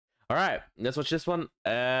All right, let's watch this one.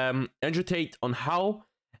 Andrew Tate on how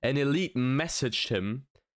an elite messaged him.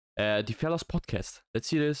 The Fellas podcast. Let's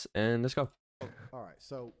see this and let's go. All right,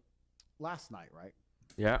 so last night, right?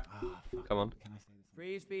 Yeah. Come on. Can I say this?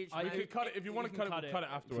 Free speech. You can cut it if you want to cut it. We'll cut it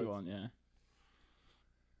afterwards. If you want, yeah.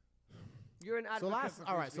 You're an advocate.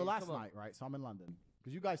 So last night, right? So I'm in London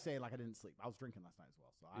because you guys say like I didn't sleep. I was drinking last night as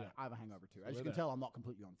well, so I have a hangover too. As you can tell, I'm not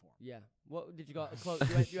completely on form. Yeah. What did you got?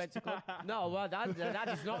 You went to club? No, well that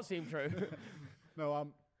does not seem true. No,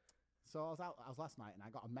 so I was last night and I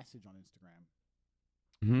got a message on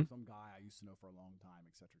Instagram. Some guy I used to know for a long time,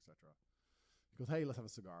 etc., etc. He goes, "Hey, let's have a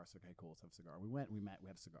cigar." I said, "Okay, cool, let's have a cigar." We met, we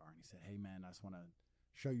had a cigar, and he said, "Hey, man, I just want to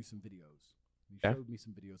show you some videos." And he showed me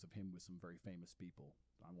some videos of him with some very famous people.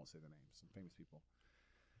 I won't say their names. Some famous people.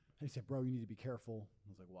 And he said, "Bro, you need to be careful." I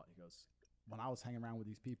was like, "What?" He goes, "When I was hanging around with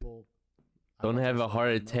these people, Don't have a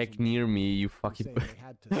heart attack near me, you fucking. They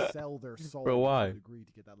had to sell their soul Bro, why? to a degree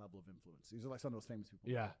to get that level of influence. These are like some of those famous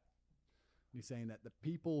people." Yeah. He's saying that the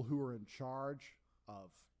people who are in charge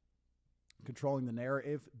of controlling the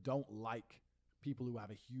narrative don't like people who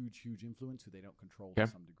have a huge influence who they don't control to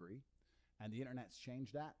some degree. And the internet's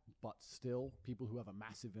changed that, but still people who have a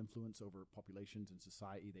massive influence over populations and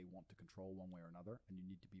society, they want to control one way or another, and you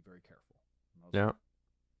need to be very careful. Like,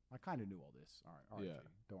 I kind of knew all this. All right, yeah.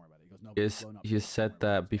 Don't worry about it. He goes, "No, Yes, you said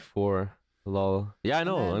that before. Lol. Yeah, I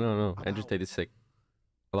know. Andrew Tate is sick.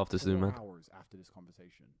 I love this dude, man. 4 hours after this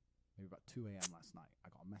conversation, maybe about 2 a.m. last night, I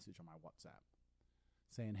got a message on my WhatsApp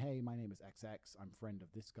saying, "Hey, my name is XX. I'm a friend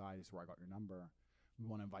of this guy. This is where I got your number. We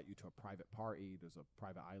want to invite you to a private party. There's a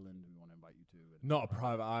private island we want to invite you to." Not a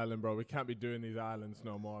private island, bro. We can't be doing these islands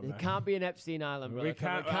no more, man. It can't be an Epstein Island, bro. We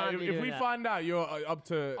can't. If we find out you're up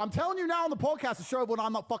to... I'm telling you now on the podcast to show everyone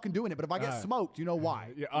I'm not fucking doing it, but if I get smoked, you know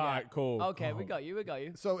why. Yeah, all right, cool. Okay, we got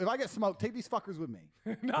you. So if I get smoked, take these fuckers with me.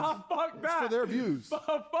 Nah, fuck that. It's for their views.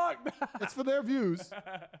 Fuck that. It's for their views.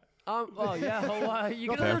 Oh yeah.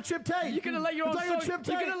 You're Go for Chip Tate. You're gonna let your own son.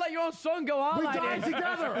 You're gonna let your own son go out We like died this.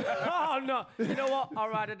 together. Oh no. You know what? I'll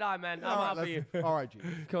ride or die, man. I'm out for you. All right, G.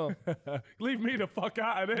 Cool. Leave me the fuck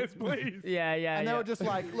out of this, please. Yeah. And they were just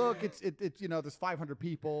like, "Look, it's you know, there's 500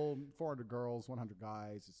 people, 400 girls, 100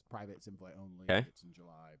 guys. It's private, it's invite only. Okay. It's in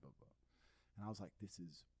July, blah blah." And I was like, "This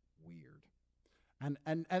is weird." And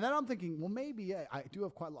then I'm thinking, well, maybe I do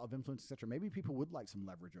have quite a lot of influence, etc. Maybe people would like some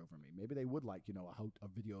leverage over me. Maybe they would like, you know, a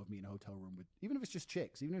video of me in a hotel room with, even if it's just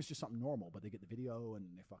chicks, even if it's just something normal, but they get the video and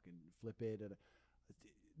they fucking flip it. And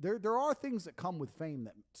there are things that come with fame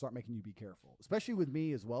that start making you be careful, especially with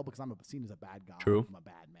me as well, because I'm seen as a bad guy. True. I'm a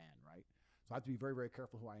bad man, right? So I have to be very, very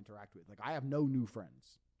careful who I interact with. Like, I have no new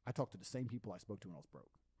friends. I talk to the same people I spoke to when I was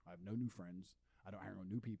broke. I have no new friends. I don't hang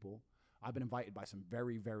around new people. I've been invited by some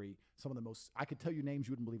some of the most, I could tell you names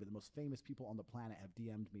you wouldn't believe it. The most famous people on the planet have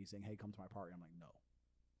DM'd me saying, "Hey, come to my party." I'm like, "No.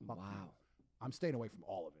 Fuck you. I'm staying away from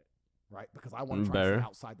all of it," right? Because I want to try to stay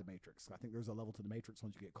outside the matrix. I think there's a level to the matrix.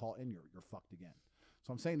 Once you get caught in, you're fucked again.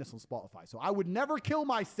 So I'm saying this on Spotify. So I would never kill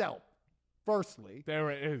myself, firstly.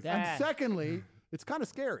 There it is. And secondly, it's kind of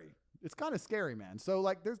scary. It's kind of scary, man. So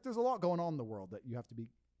like there's a lot going on in the world that you have to be,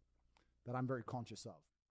 that I'm very conscious of.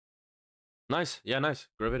 Nice. Yeah, nice.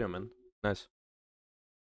 Great video, man. Nice.